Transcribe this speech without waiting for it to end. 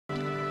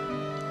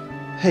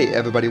Hey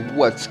everybody,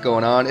 what's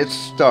going on? It's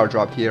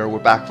Stardrop here. We're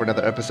back for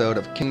another episode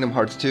of Kingdom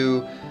Hearts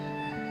 2.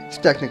 It's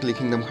technically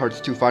Kingdom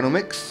Hearts 2 Final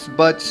Mix,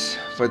 but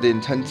for the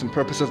intents and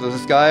purposes of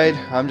this guide,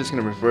 I'm just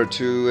going to refer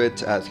to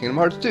it as Kingdom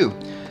Hearts 2.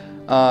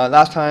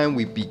 Last time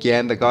we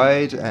began the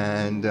guide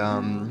and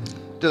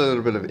did a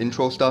little bit of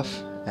intro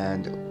stuff,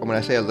 and when I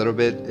say a little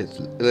bit, it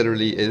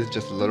literally is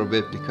just a little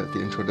bit because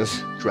the intro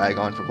does drag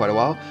on for quite a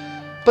while.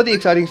 But the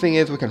exciting thing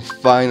is we can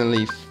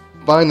finally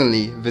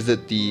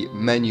visit the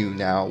menu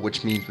now,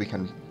 which means we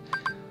can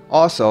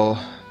also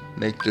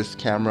make this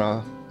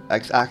camera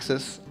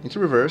x-axis into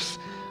reverse,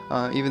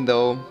 even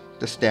though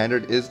the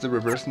standard is the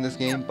reverse in this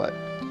game. But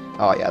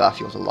oh yeah, that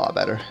feels a lot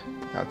better.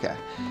 Okay,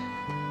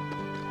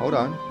 hold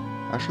on,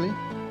 actually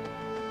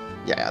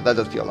yeah, that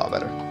does feel a lot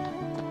better.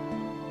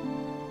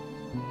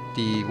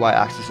 The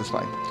y-axis is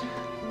fine.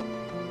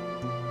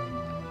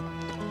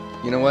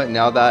 You know what,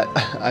 now that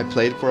I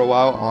played for a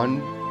while on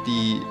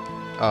the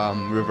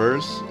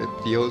reverse, it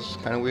feels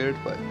kind of weird,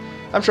 but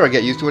I'm sure I'll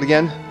get used to it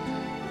again.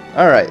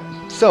 Alright,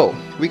 so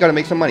we gotta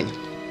make some money.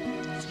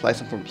 Let's apply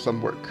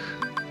some work.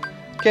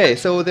 Okay,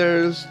 so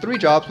there's 3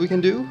 jobs we can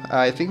do.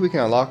 I think we can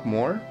unlock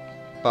more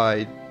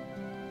by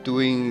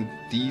doing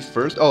these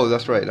first. Oh,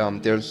 that's right,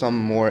 there's some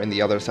more in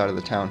the other side of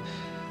the town.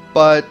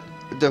 But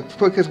the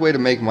quickest way to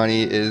make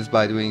money is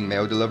by doing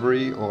mail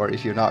delivery, or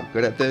if you're not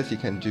good at this, you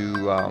can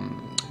do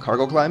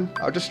cargo climb.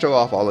 I'll just show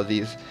off all of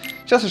these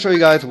just to show you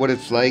guys what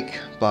it's like,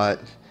 but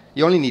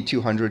you only need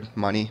 200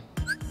 money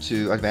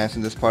to advance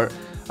in this part.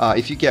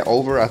 If you get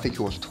over, I think it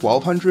was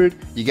 1200,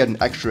 you get an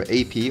extra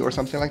AP or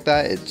something like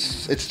that.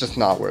 It's just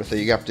not worth it.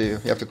 You have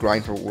to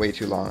grind for way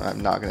too long. I'm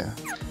not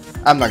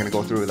gonna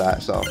go through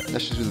that. So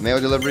let's just do the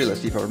mail delivery.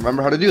 Let's see if I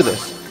remember how to do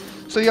this.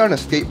 So you're on a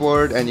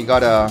skateboard and you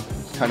gotta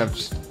kind of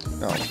just,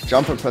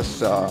 jump and press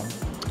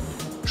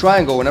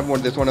triangle whenever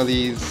there's one of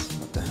these.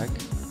 What the heck?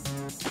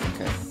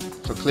 Okay,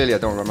 so clearly I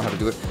don't remember how to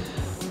do it.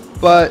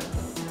 But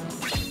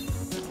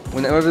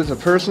whenever there's a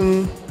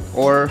person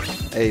or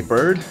a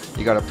bird,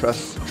 you gotta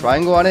press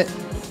triangle on it,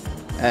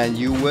 and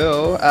you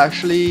will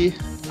actually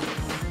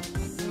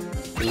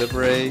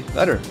deliver a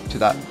letter to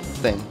that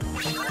thing.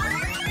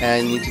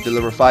 And you need to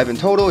deliver 5 in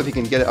total. If you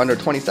can get it under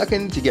 20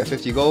 seconds, you get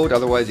 50 gold.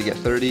 Otherwise, you get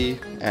 30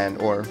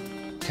 or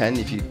 10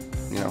 if you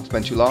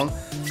spend too long.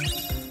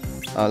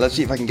 Let's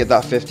see if I can get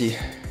that 50.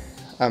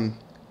 I'm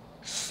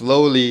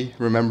slowly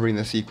remembering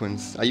the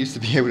sequence. I used to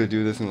be able to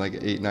do this in like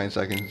 8-9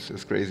 seconds.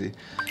 It's crazy.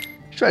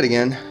 Try it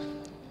again.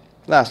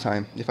 Last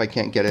time. If I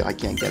can't get it, I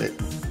can't get it.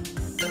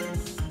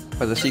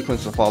 But the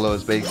sequence to follow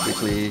is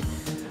basically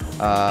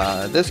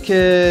this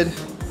kid,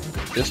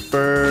 this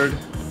bird,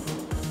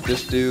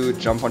 this dude,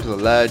 jump onto the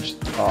ledge.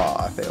 Oh,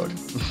 I failed.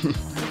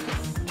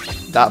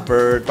 That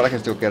bird, but I can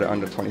still get it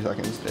under 20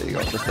 seconds. There you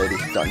go. This lady,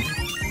 done.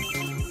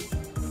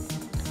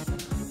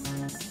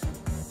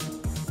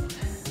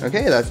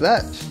 Okay, that's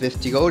that.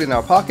 50 gold in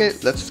our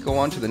pocket. Let's go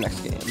on to the next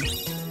game.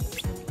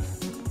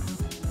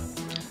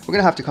 We're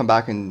gonna have to come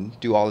back and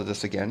do all of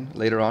this again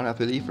later on, I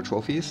believe, for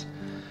trophies.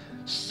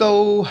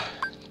 So,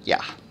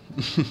 yeah.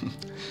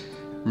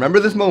 Remember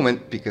this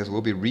moment because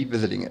we'll be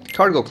revisiting it.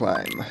 Cargo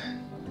climb.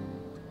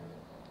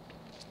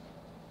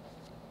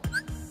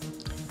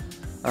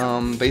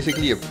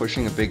 Basically you're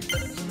pushing a big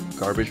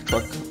garbage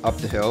truck up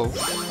the hill.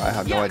 I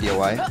have no idea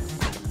why,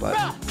 but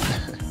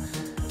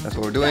that's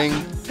what we're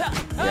doing.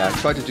 Yeah,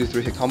 try to do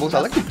 3-hit combos. I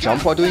like to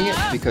jump while doing it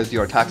because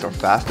your attacks are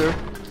faster.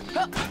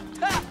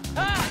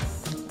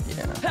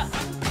 Yeah.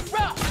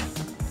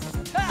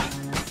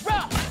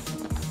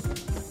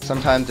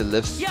 Sometimes it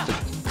lifts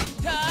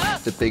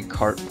the big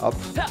cart up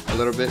a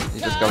little bit. You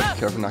just gotta be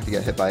careful not to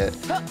get hit by it.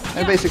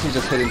 And basically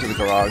just hit into the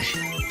garage.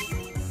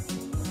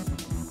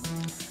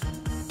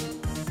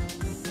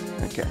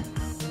 Okay.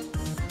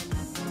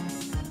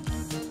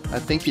 I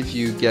think if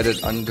you get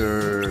it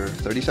under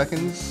 30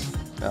 seconds,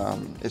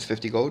 it's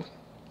 50 gold.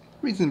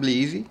 Reasonably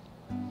easy.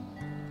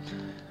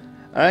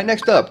 Alright,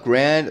 next up,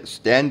 Grand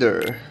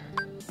Stander.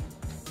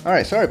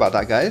 Alright, sorry about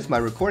that guys. My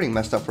recording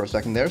messed up for a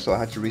second there, so I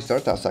had to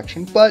restart that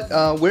section. But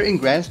we're in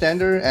Grand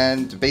Stander,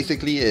 and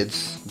basically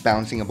it's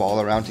bouncing a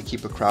ball around to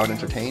keep the crowd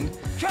entertained.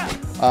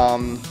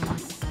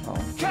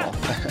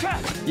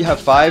 You have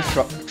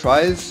 5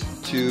 tries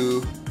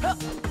to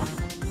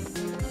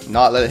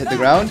not let it hit the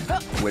ground,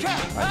 which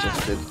I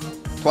just did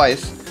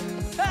twice.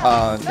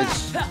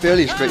 It's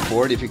fairly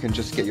straightforward. If you can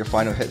just get your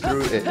final hit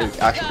through, it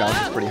actually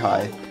bounces pretty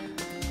high.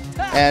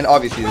 And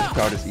obviously this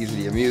crowd is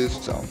easily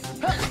amused, so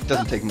it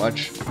doesn't take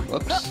much.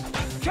 Whoops.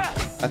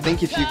 I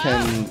think if you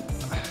can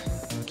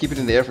keep it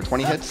in the air for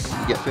 20 hits,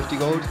 you get 50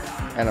 gold.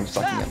 And I'm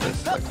sucking at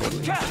this, like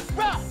totally.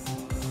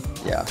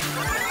 Yeah.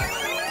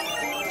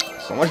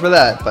 So much for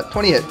that, but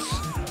 20 hits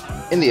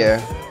in the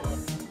air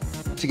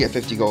to get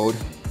 50 gold.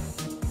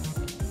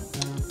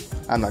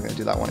 I'm not gonna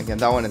do that one again.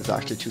 That one is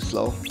actually too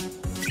slow.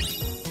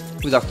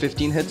 We got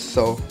 15 hits,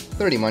 so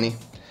 30 money.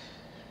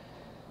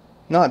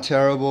 Not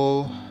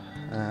terrible,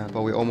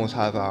 but we almost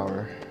have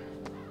our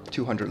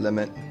 200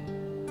 limit.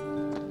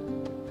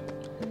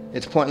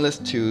 It's pointless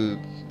to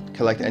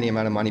collect any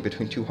amount of money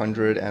between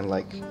 200 and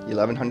like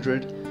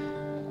 1100.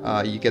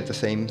 You get the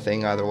same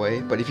thing either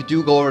way. But if you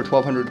do go over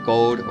 1200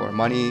 gold or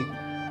money,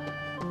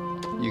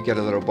 you get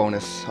a little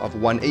bonus of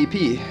 1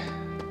 AP,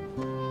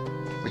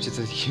 which is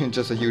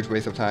just a huge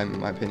waste of time in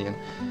my opinion.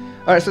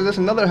 Alright, so there's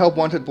another help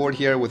wanted board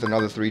here with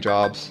another 3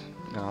 jobs.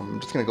 I'm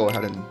just going to go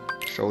ahead and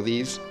show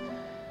these.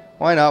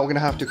 Why not? We're going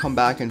to have to come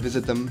back and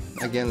visit them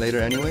again later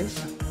anyways.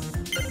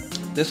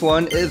 This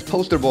one is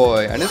Poster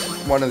Boy, and it's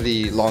one of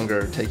the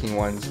longer taking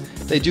ones.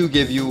 They do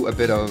give you a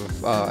bit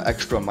of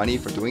extra money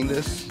for doing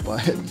this,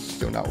 but it's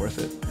still not worth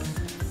it.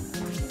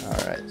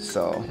 Alright,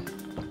 so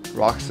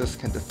Roxas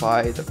can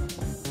defy the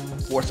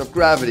force of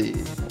gravity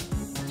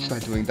by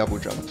doing double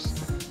jumps.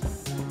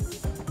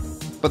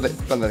 But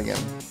then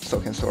again, so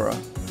can Sora.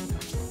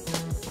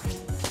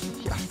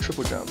 Yeah,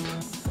 triple jump.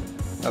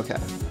 Okay.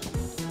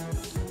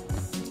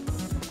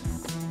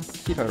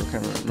 See if I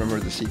can remember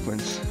the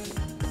sequence.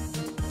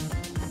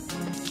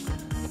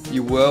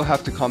 You will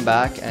have to come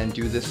back and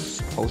do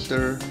this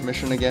poster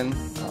mission again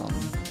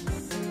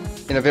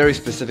in a very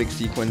specific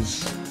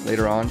sequence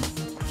later on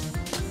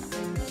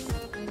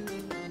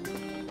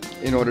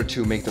in order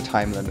to make the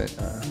time limit.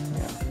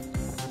 Yeah.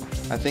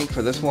 I think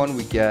for this one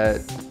we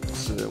get,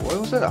 what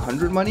was it,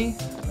 100 money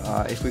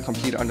if we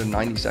complete under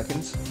 90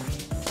 seconds.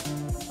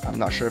 I'm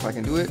not sure if I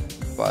can do it,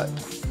 but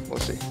we'll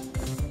see.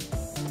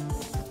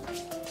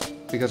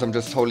 Because I'm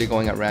just totally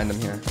going at random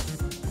here.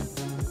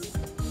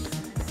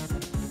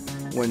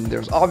 When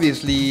there's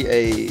obviously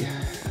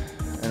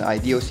an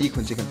ideal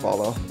sequence you can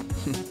follow.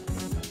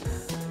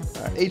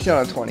 Alright, 18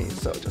 out of 20,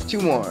 so just 2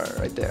 more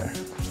right there.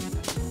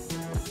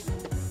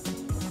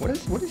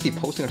 What is he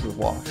posting onto the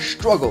wall?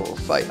 Struggle,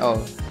 fight.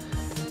 Oh,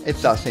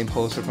 it's that same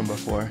poster from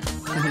before.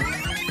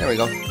 There we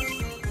go.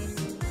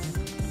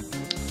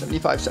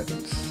 75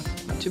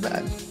 seconds. Not too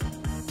bad.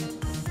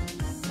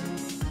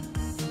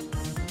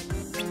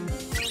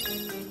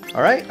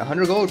 Alright,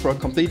 100 gold for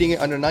completing it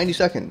under 90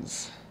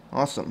 seconds.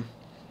 Awesome.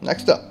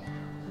 Next up.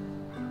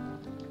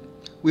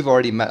 We've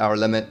already met our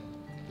limit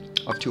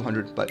of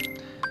 200, but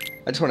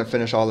I just want to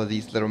finish all of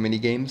these little mini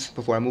games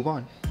before I move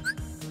on.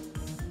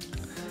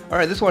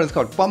 Alright, this one is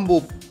called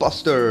Bumble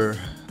Buster.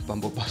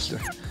 Bumble Buster.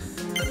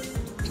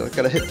 So I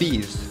gotta hit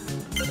these.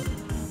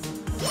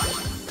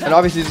 And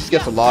obviously this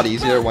gets a lot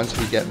easier once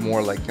we get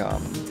more like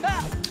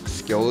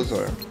skills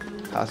or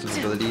passive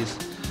abilities.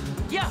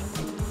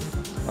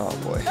 Oh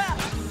boy.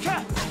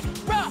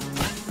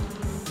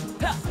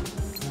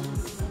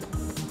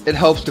 It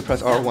helps to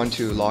press R1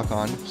 to lock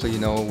on, so you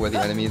know where the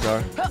enemies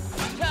are.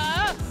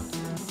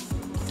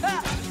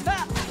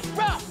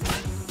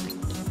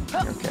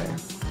 Okay.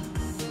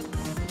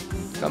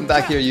 Come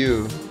back here,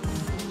 you.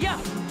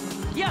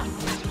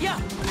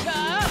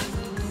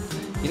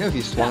 You know, if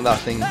you swung that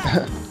thing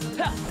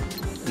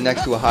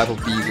next to a hive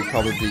of bees, you'd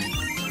probably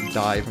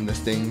die from the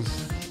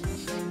stings.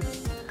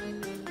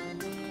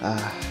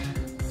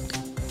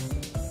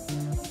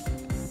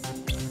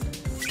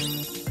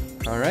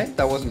 Alright,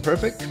 that wasn't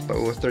perfect, but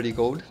it was 30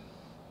 gold.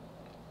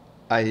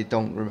 I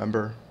don't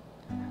remember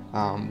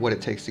what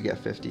it takes to get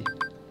 50.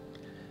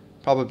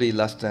 Probably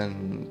less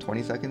than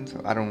 20 seconds.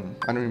 I don't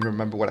even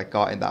remember what I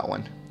got in that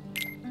one.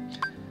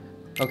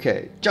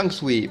 Okay, junk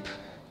sweep.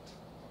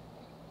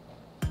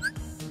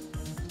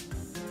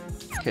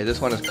 Okay, this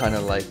one is kind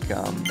of like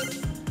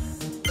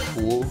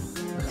pool,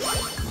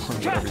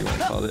 whatever you want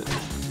to call it.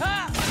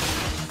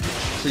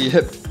 So you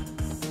hit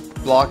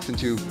blocks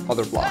into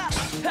other blocks.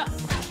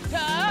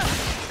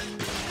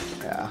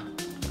 Yeah.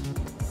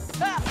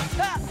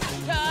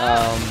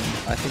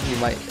 I think you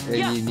might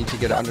maybe need to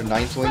get it under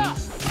 9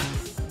 swings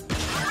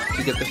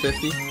to get the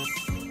 50.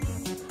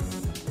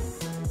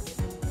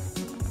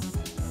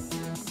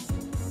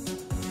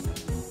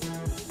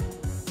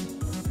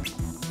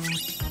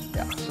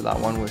 Yeah, so that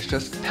one was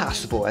just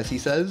passable, as he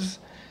says.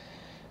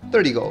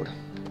 30 gold.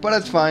 But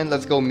that's fine,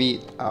 let's go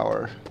meet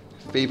our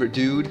favorite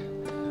dude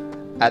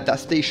at that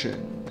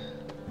station.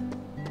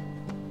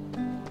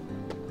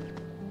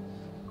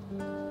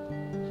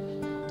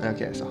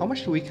 Okay, so how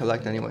much do we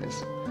collect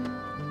anyways?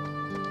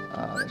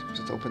 Let's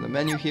just open the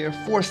menu here.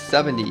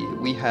 470.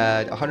 We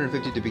had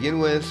 150 to begin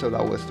with, so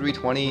that was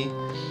 320.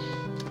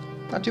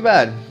 Not too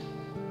bad.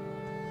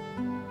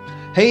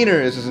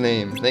 Hainer is his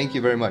name. Thank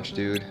you very much,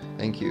 dude.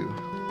 Thank you.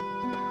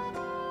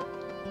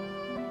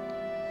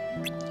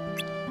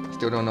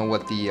 Still don't know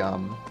what the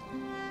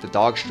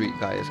Dog Street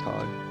guy is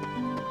called.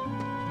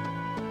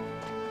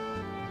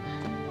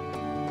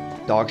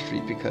 Dog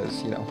Street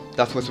because, you know,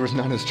 that's what's written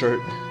on his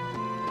shirt.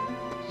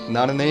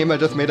 Not a name I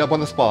just made up on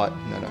the spot.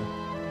 No.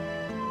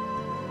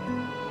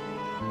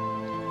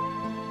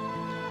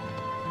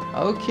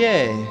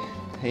 Okay,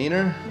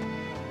 Hainer.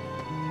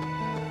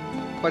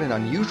 Quite an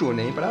unusual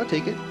name, but I'll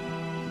take it.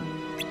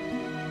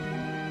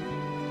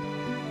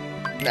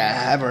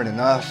 Nah, I've earned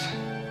enough.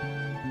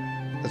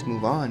 Let's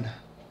move on.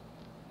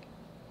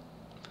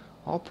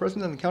 All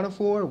present and accounted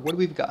for. What do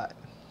we've got?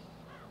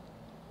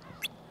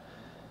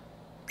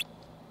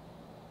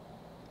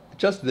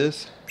 Just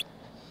this.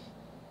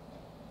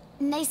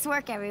 Nice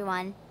work,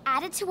 everyone.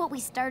 Added to what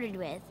we started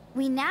with,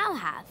 we now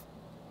have,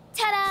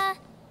 ta-da!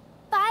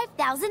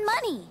 5,000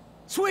 money!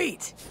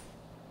 Sweet!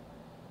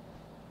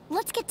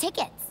 Let's get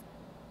tickets.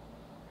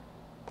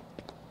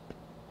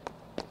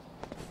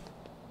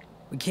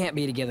 We can't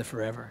be together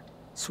forever,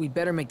 so we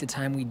better make the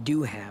time we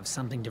do have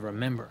something to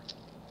remember.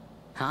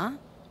 Huh?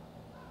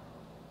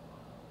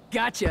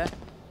 Gotcha!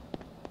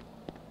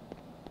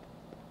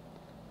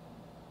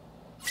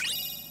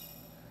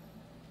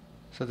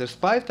 So there's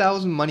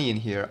 5,000 money in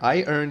here.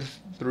 I earned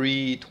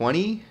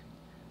 320.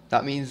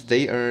 That means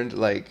they earned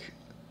like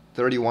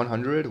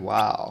 3,100.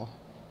 Wow.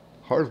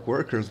 Hard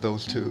workers,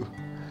 those two.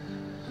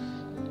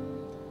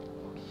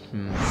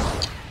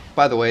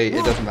 By the way,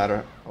 it doesn't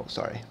matter. Oh,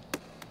 sorry.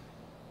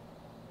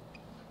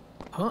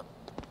 Huh?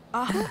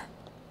 Huh?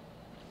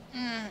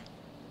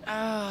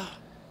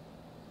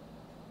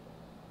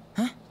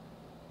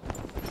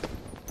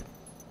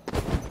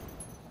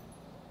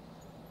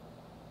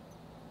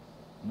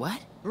 What?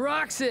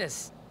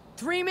 Roxas!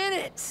 3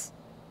 minutes!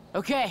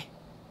 Okay.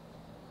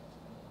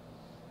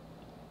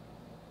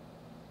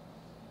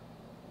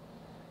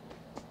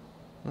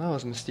 That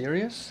was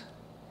mysterious.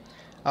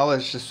 I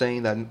was just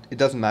saying that it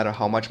doesn't matter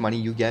how much money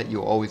you get,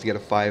 you always get a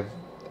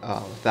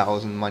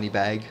 5,000 money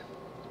bag.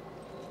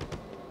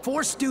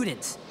 4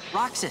 students!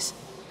 Roxas,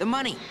 the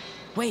money.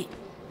 Wait.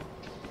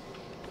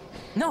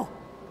 No.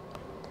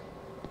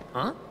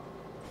 Huh?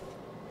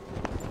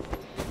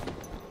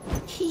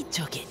 He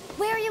took it.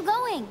 Where are you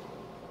going?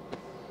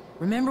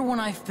 Remember when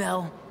I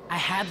fell? I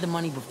had the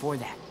money before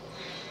that.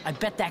 I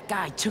bet that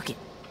guy took it.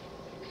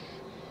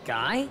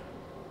 Guy?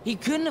 He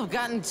couldn't have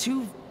gotten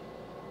too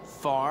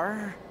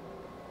far.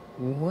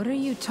 What are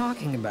you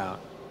talking about?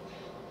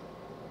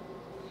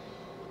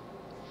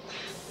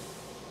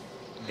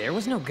 There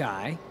was no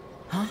guy.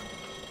 Huh?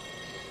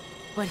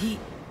 But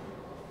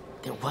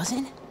there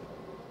wasn't?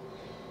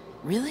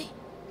 Really?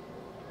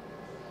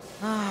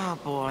 Oh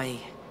boy.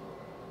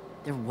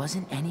 There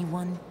wasn't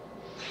anyone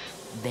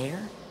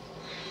there?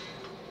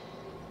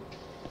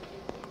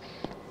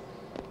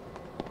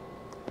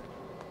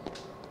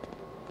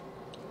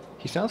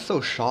 He sounds so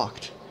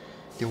shocked.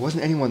 There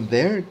wasn't anyone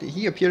there?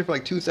 He appeared for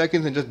like 2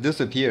 seconds and just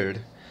disappeared.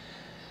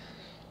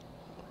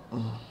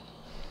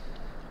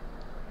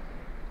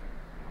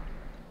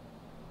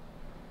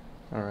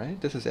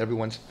 Alright, this is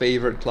everyone's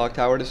favorite clock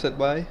tower to sit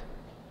by.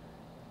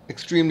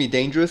 Extremely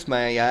dangerous,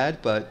 may I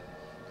add, but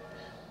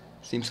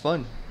seems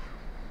fun.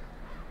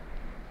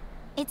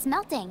 It's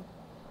melting.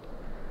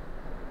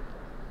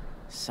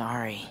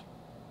 Sorry.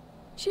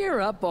 Cheer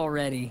up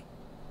already.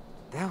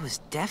 That was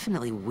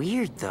definitely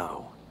weird,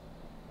 though.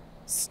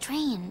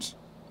 Strange.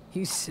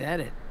 You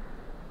said it.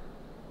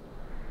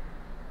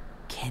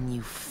 Can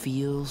you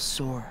feel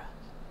Sora?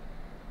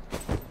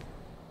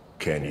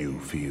 Can you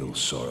feel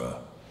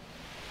Sora?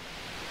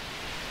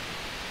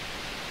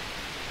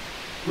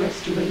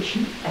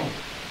 Restoration at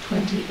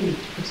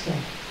 28%.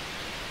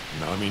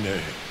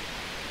 Namine,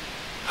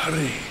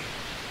 hurry!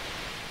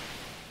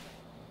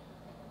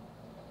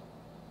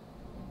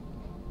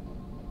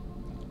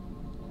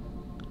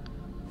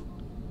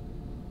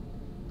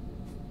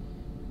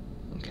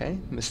 Okay,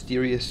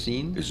 mysterious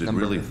scene. Is it number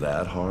really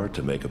that hard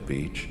to make a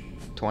beach?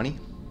 20.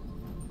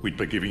 We'd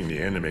be giving the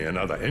enemy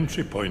another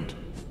entry point.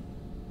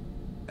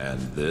 And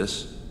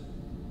this?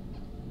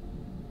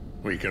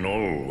 We can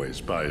always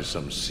buy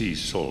some sea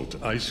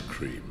salt ice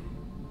cream.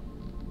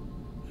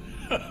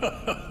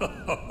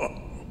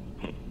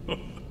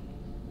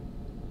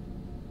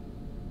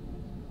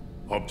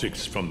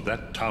 Objects from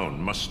that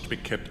town must be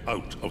kept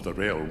out of the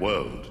real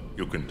world.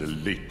 You can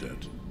delete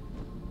that.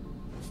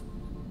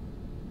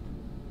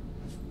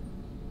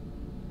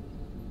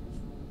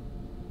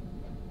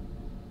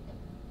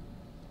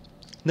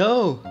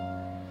 No!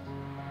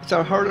 It's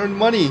our hard-earned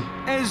money!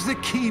 As the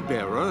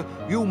key-bearer,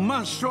 you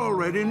must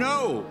already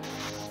know.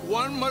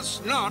 One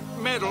must not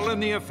meddle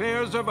in the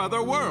affairs of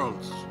other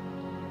worlds.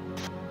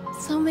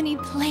 So many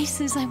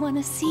places I want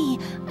to see.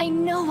 I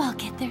know I'll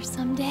get there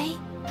someday.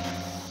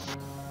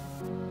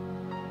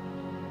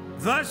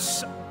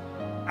 Thus,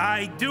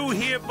 I do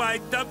hereby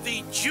dub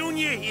the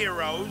junior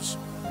heroes.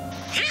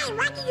 Hey,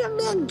 what do you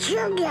mean,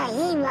 junior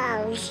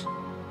heroes?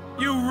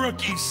 You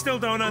rookies still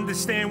don't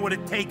understand what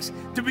it takes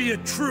to be a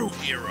true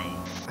hero.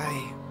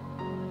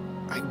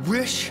 I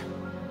wish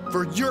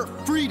for your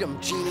freedom,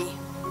 Genie.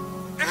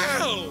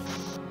 Ow!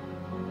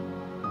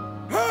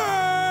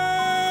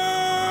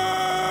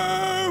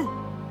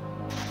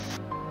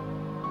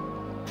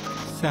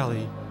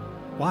 Sally,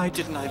 why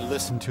didn't I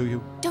listen to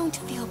you? Don't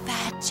feel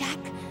bad, Jack.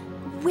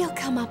 We'll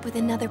come up with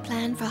another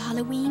plan for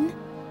Halloween.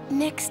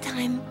 Next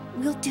time,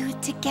 we'll do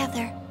it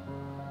together.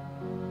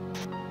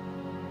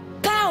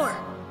 Power!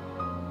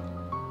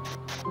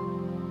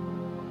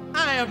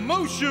 I have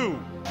Mushu!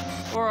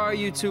 Or are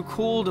you too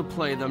cool to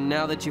play them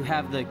now that you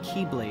have the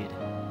Keyblade?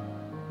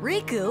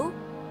 Riku?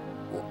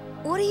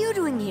 What are you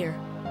doing here?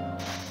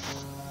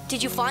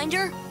 Did you find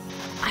her?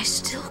 I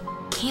still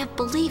can't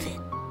believe it.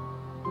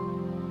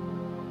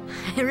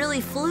 I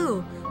really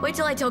flew. Wait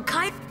till I tell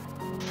Kai.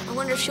 I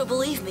wonder if she'll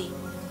believe me.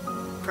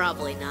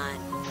 Probably not.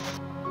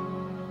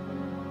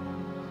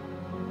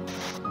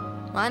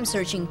 I'm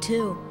searching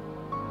too.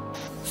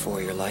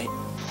 For your light?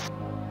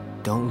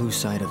 Don't lose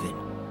sight of it.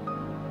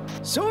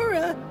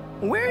 Sora,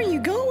 where are you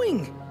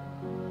going?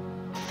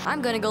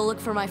 I'm gonna go look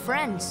for my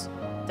friends.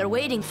 They're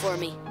waiting for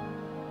me.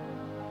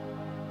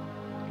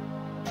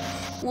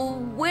 Well,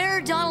 where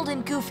are Donald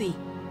and Goofy?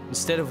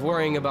 Instead of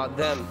worrying about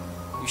them,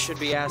 you should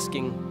be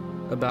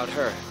asking about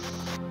her.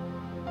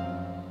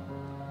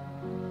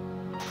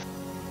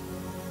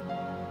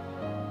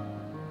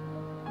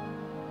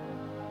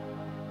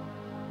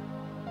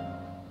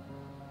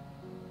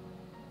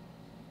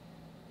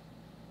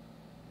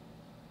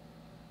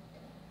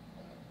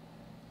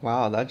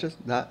 Wow,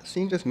 that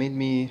scene just made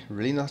me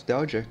really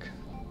nostalgic.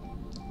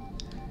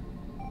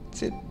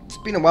 It's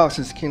been a while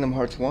since Kingdom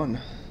Hearts 1.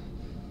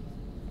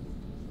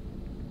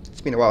 It's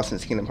been a while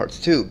since Kingdom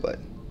Hearts 2, but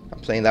I'm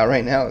playing that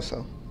right now,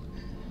 so.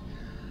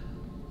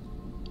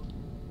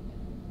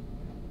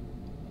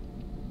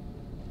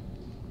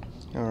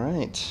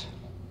 Alright.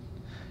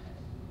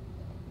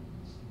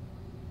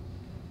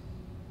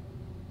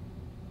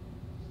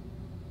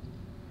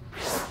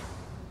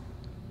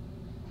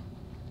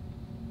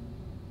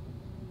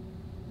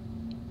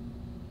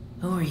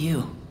 Who are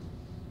you?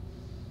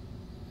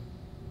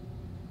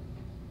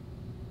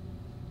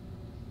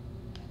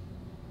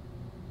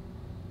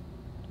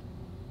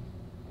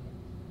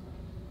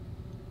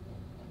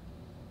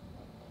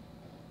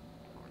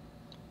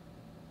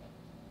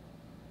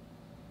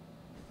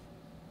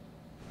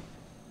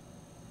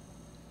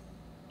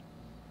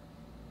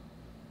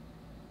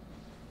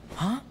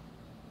 Huh?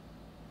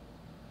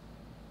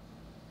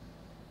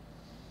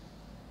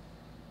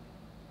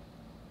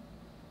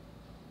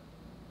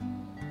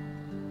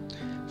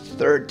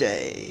 Third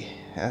day.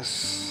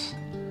 Yes.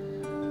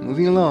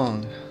 Moving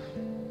along.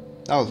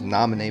 That was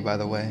Naminé, by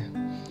the way.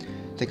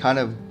 They kind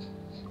of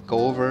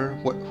go over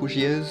who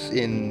she is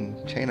in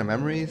Chain of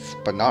Memories,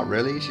 but not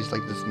really. She's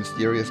like this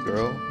mysterious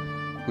girl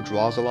who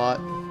draws a lot.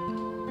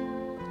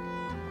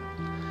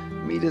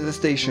 Meet at the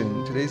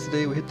station. Today's the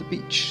day we hit the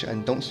beach,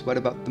 and don't sweat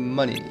about the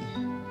money.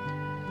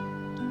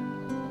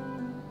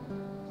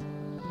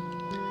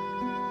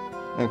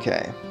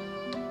 Okay.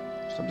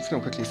 So I'm just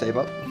gonna quickly save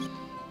up.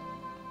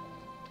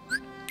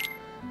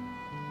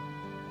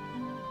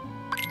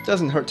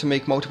 Doesn't hurt to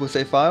make multiple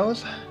save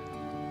files.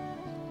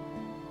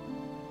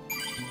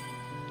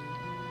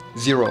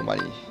 0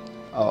 money.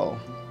 Oh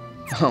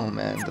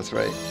man, that's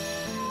right.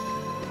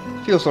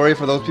 Feel sorry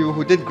for those people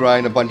who did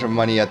grind a bunch of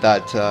money at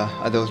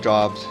those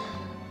jobs.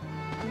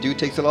 Dude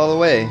takes it all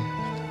away.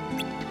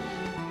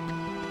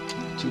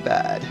 Too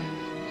bad.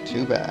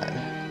 Too bad.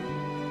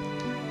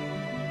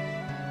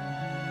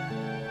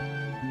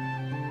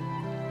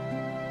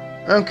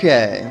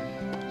 Okay.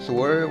 So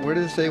where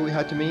did it say we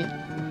had to meet?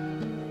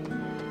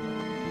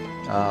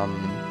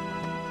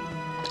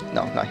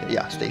 No, not here.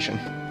 Yeah, station.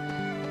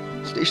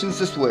 Station's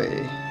this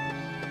way.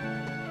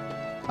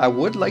 I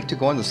would like to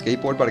go on the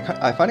skateboard, but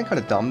I find it kind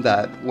of dumb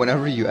that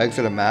whenever you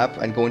exit a map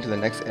and go into the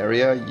next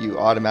area, you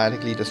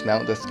automatically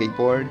dismount the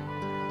skateboard.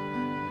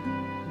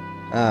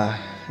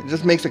 It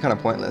just makes it kind of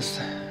pointless.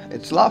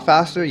 It's a lot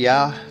faster,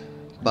 yeah,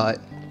 but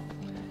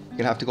you're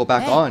gonna have to go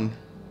back on.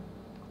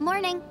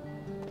 Morning.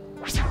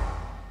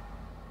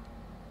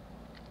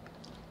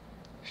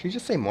 Should you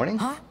just say morning?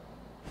 Huh?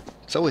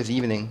 It's always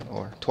evening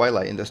or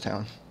twilight in this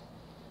town.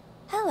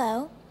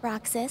 Hello,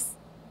 Roxas.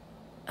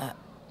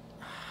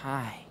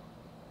 Hi.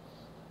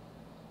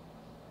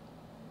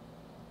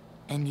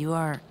 And you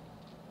are...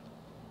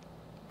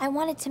 I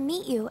wanted to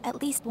meet you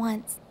at least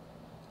once.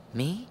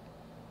 Me?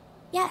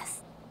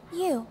 Yes,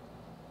 you.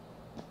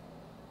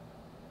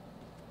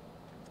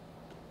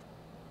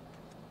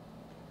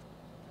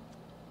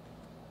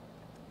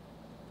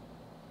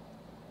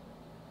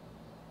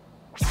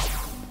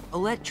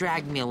 Olette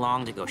dragged me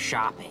along to go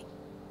shopping.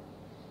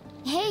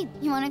 Hey,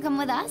 you want to come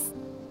with us?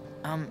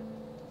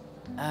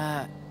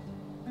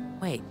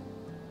 Wait.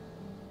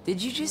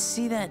 Did you just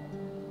see that?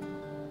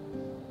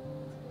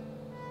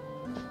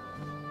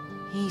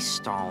 He's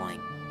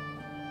stalling.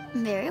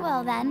 Very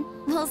well then.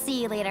 We'll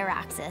see you later,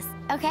 Roxas.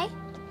 Okay?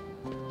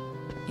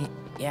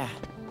 Yeah.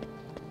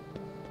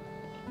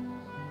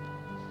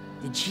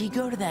 Did she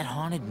go to that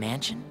haunted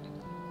mansion?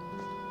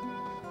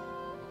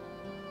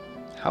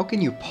 How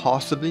can you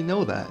possibly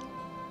know that?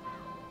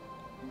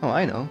 Oh,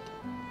 I know.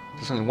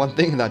 There's only one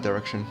thing in that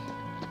direction.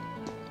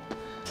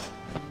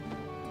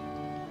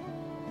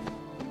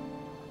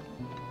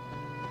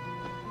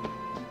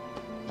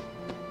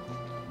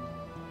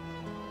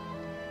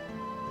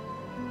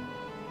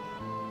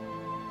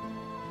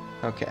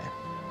 Okay.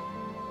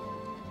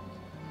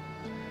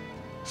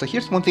 So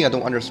here's one thing I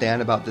don't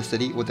understand about the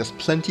city. Well, there's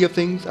plenty of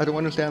things I don't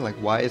understand, like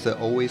why is it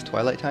always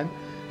twilight time?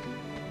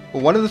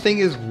 But one of the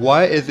things is,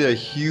 why is there a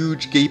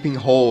huge gaping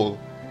hole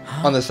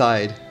on the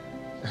side?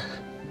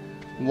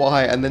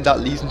 Why? And then that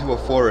leads into a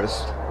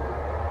forest.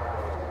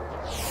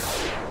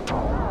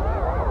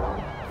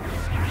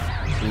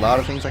 There's a lot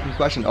of things I can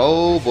question.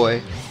 Oh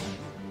boy.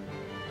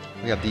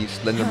 We have these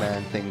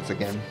Slenderman things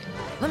again.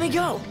 Let me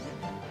go!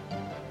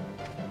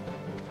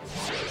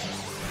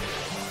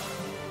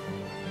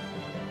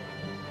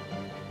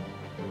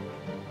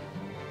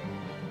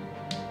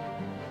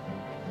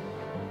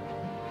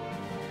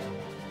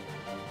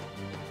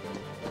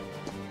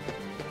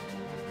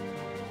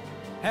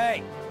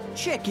 Hey,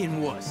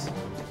 chicken wuss.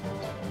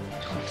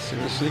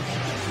 Seriously?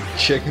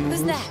 Chicken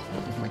Who's wuss? that?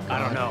 Oh my god. I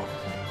don't know,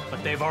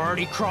 but they've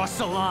already crossed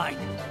the line.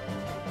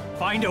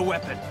 Find a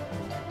weapon.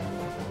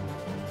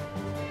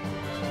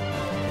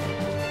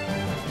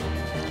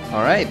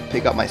 Alright,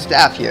 pick up my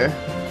staff here.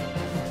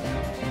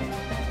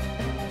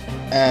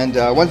 And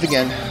once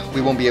again,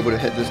 we won't be able to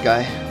hit this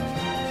guy.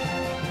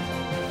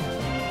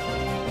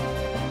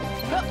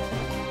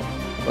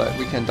 But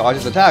we can dodge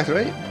his attacks,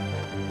 right?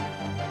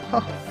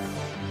 Huh.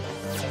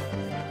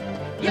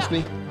 Miss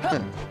me. Huh.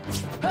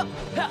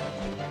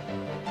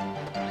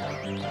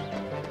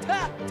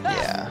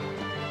 Yeah.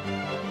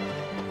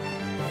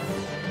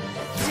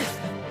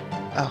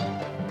 Oh.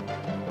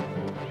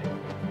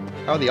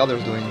 How are the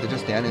others doing? They're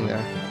just standing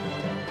there.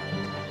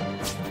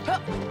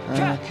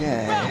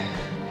 Okay.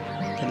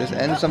 Can this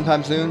end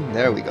sometime soon?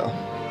 There we go.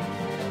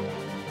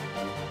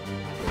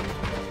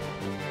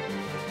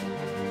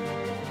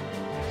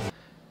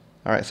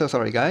 Alright, so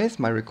sorry guys,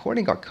 my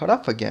recording got cut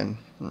off again.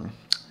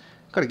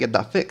 Gotta get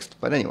that fixed,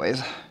 but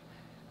anyways.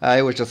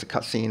 It was just a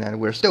cutscene and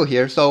we're still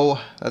here, so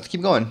let's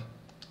keep going.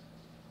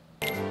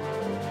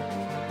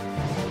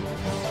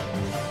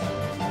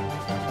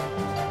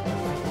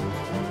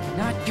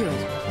 Not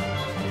good.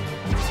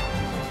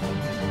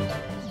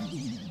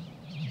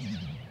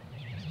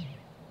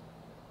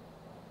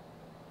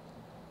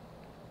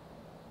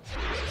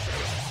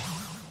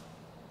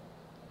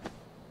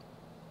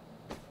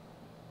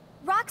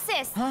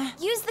 Roxas,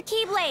 use the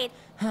Keyblade.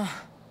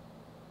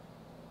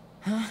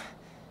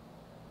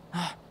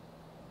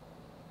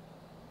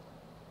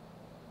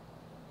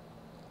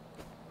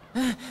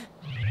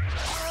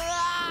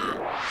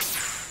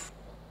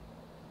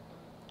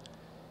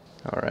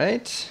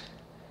 Alright.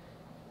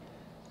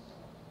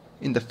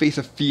 In the face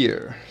of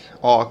fear,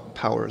 all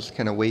powers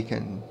can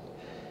awaken,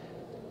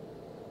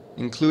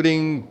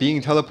 including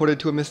being teleported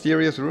to a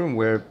mysterious room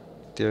where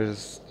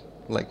there's,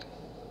 like,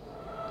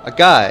 a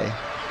guy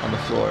on the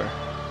floor.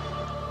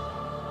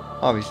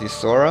 Obviously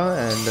Sora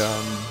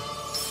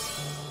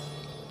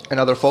and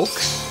other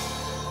folks.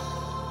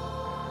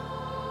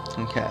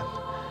 Okay.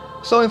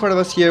 So in front of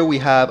us here we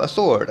have a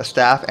sword, a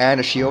staff, and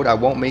a shield. I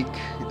won't make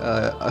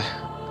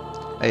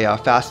a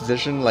fast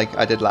decision like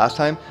I did last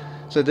time.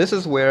 So this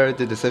is where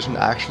the decision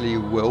actually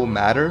will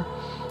matter.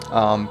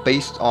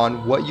 Based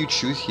on what you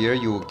choose here,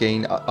 you will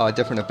gain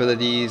different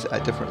abilities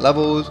at different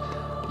levels.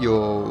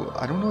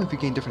 I don't know if you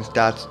gain different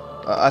stats.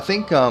 I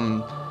think,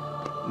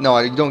 no,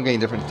 you don't gain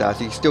different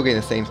stats. You still gain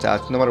the same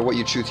stats. No matter what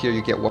you choose here,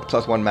 you get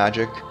 +1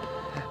 magic.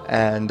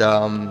 And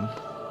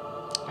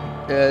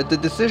the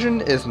decision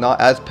is not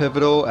as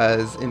pivotal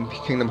as in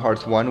Kingdom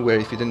Hearts 1, where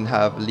if you didn't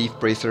have Leaf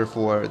Bracer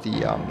for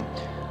the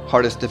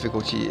hardest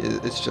difficulty,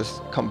 it's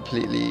just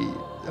completely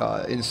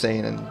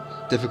insane and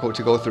difficult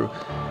to go through.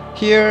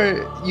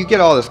 Here, you get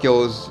all the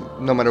skills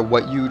no matter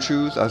what you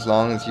choose, as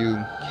long as you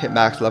hit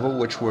max level,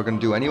 which we're going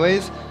to do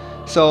anyways.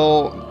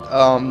 So,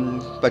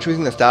 by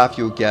choosing the staff,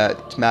 you'll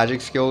get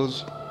magic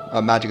skills,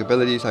 magic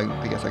abilities, I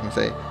guess I can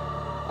say.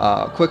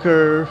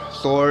 Quicker,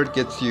 sword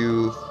gets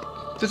you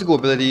physical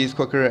abilities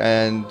quicker,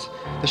 and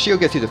the shield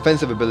gets you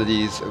defensive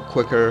abilities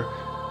quicker.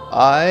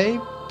 I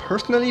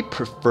personally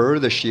prefer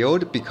the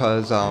shield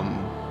because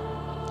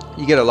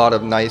you get a lot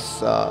of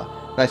nice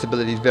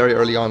abilities very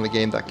early on in the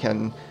game that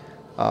can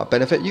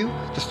benefit you.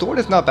 The sword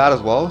is not bad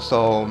as well,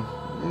 so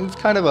it's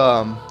kind of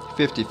a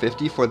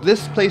 50-50. For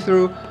this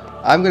playthrough,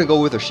 I'm gonna go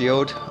with a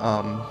shield.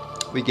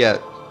 We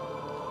get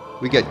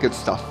good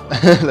stuff.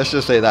 Let's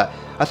just say that.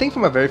 I think for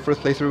my very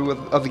first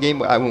playthrough of the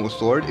game, I went with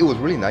sword. It was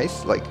really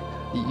nice. Like,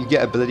 you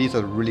get abilities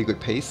at a really good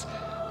pace.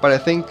 But I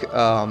think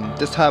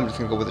this time I'm just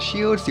gonna go with a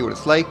shield, see what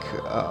it's like.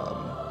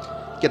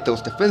 Get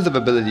those defensive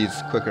abilities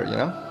quicker, you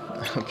know?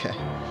 Okay.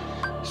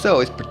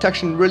 So, is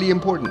protection really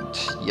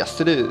important?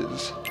 Yes, it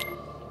is.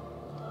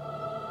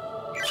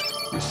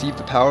 Receive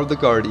the power of the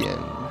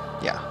Guardian.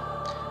 Yeah.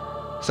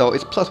 So,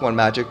 it's +1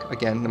 magic,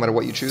 again, no matter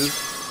what you choose.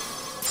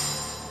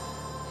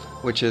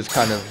 Which is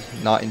kind of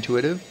not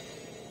intuitive,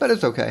 but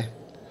it's okay.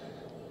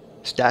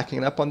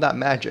 Stacking up on that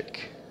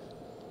magic.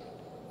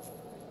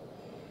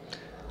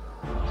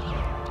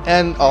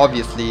 And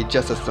obviously,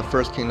 just as the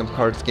first Kingdom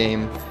Hearts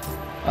game,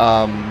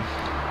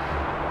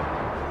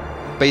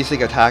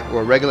 basic attack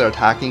or regular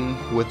attacking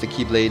with the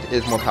Keyblade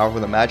is more powerful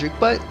than magic,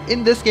 but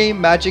in this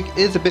game, magic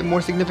is a bit more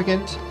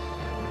significant,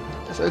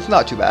 so it's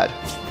not too bad.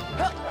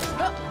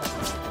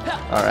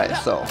 Alright,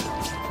 so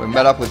we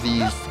met up with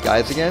these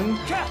guys again.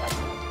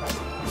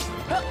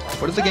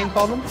 What does the game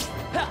call them?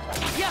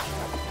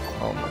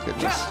 Oh my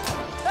goodness.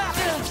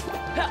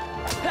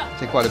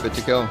 Take quite a bit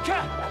to go.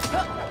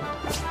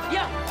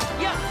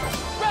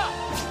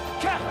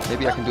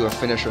 Maybe I can do a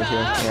finisher here.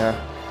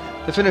 Yeah.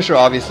 The finisher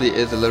obviously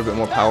is a little bit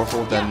more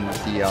powerful than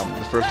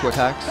the first two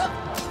attacks.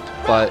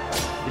 But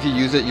if you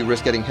use it, you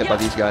risk getting hit by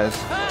these guys.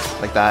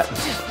 Like that.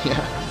 Yeah.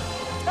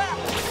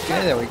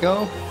 Okay, there we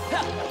go.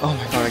 Oh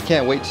my god, I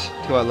can't wait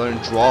till I learn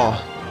draw.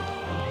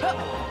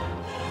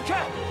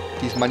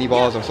 These money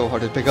balls are so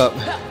hard to pick up.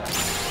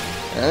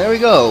 And there we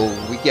go.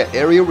 We get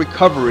aerial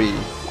recovery,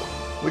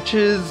 which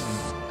is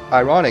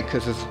ironic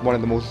because it's one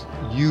of the most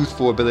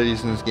useful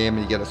abilities in this game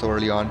and you get it so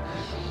early on.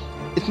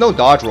 It's no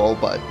dodge roll,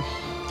 but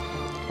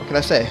what can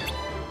I say?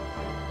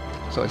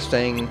 So it's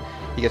saying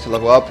you get to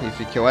level up if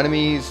you kill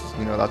enemies,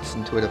 you know, that's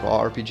intuitive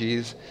all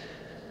RPGs.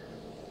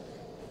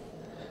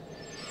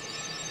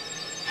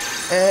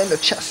 And a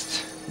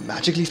chest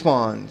magically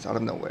spawns out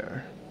of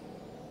nowhere.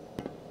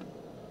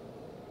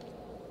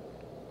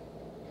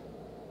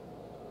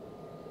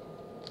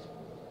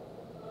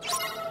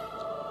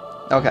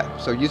 Okay,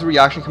 so use the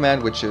reaction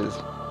command, which is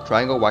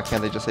triangle. Why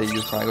can't they just say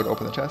use triangle to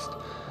open the chest?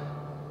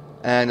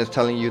 And it's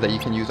telling you that you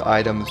can use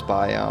items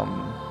by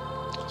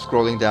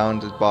scrolling down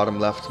the bottom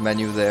left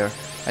menu there.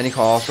 And you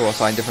can also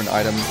assign different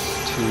items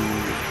to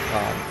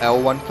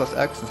L1 plus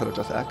X instead of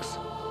just X.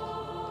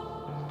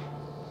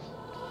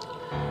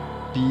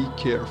 Be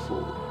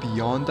careful.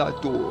 Beyond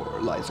that door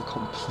lies a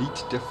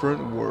complete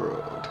different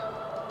world.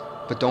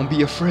 But don't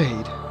be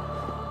afraid.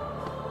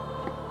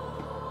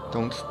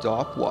 Don't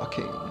stop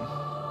walking.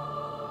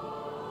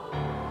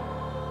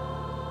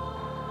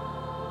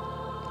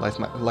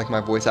 Like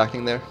my voice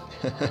acting there.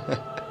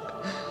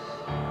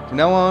 From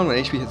now on, when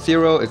HP hits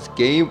 0, it's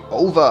game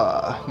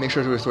over. Make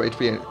sure to restore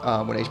HP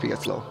when HP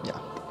gets low. Yeah,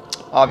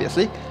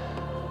 obviously.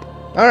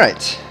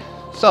 Alright,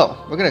 so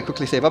we're going to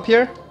quickly save up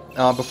here.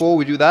 Before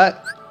we do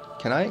that,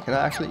 can I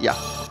actually? Yeah.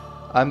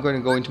 I'm going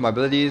to go into my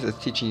abilities. It's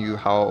teaching you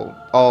how,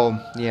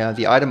 oh yeah,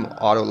 the item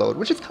auto load,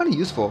 which is kind of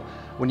useful.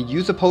 When you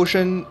use a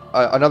potion,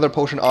 another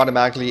potion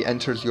automatically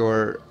enters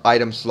your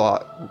item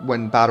slot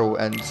when battle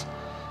ends.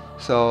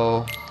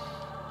 So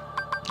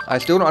I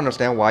still don't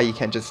understand why you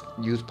can't just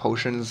use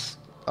potions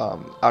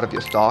out of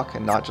your stock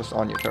and not just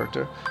on your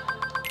character.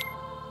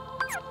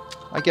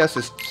 I guess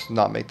it's to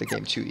not make the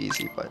game too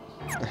easy, but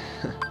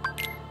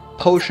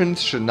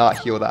potions should not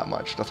heal that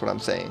much. That's what I'm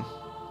saying.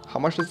 How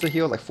much does it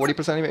heal? Like 40%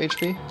 of your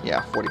HP?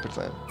 Yeah,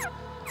 40%.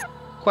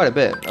 Quite a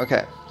bit.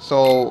 Okay,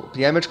 so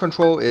the damage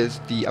control is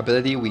the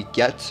ability we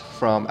get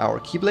from our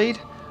Keyblade.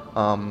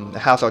 It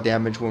halves our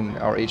damage when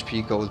our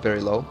HP goes very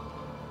low.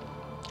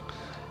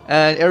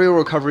 And aerial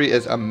recovery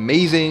is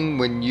amazing.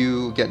 When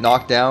you get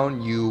knocked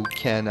down, you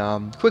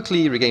can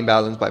quickly regain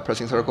balance by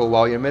pressing circle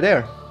while you're in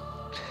midair.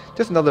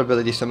 There's another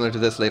ability similar to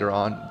this later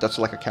on. That's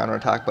like a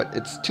counterattack, but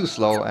it's too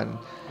slow, and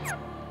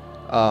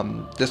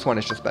this one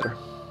is just better.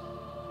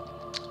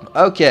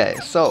 Okay,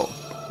 so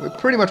we're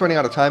pretty much running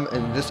out of time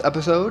in this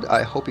episode.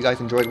 I hope you guys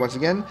enjoyed once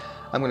again.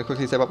 I'm going to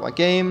quickly save up my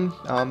game.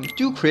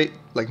 Do create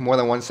like more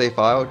than one save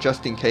file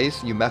just in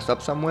case you mess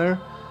up somewhere.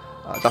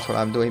 That's what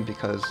I'm doing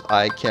because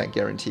I can't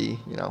guarantee,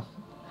 you know,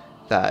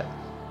 that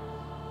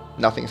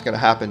nothing's going to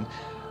happen.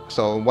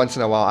 So once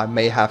in a while I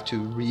may have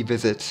to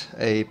revisit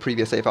a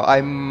previous save file.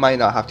 I might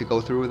not have to go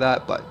through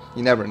that, but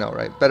you never know,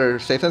 right? Better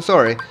safe than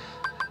sorry.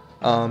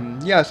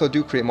 Yeah, so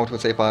do create multiple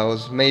save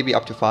files, maybe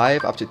up to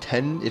 5, up to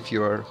 10 if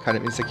you're kind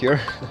of insecure.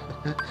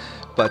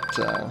 But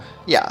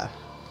yeah,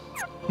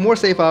 more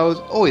save files,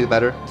 always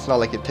better. It's not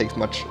like it takes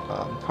much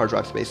hard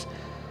drive space.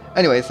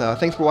 Anyways,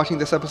 thanks for watching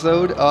this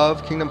episode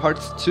of Kingdom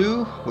Hearts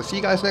 2. We'll see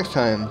you guys next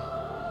time.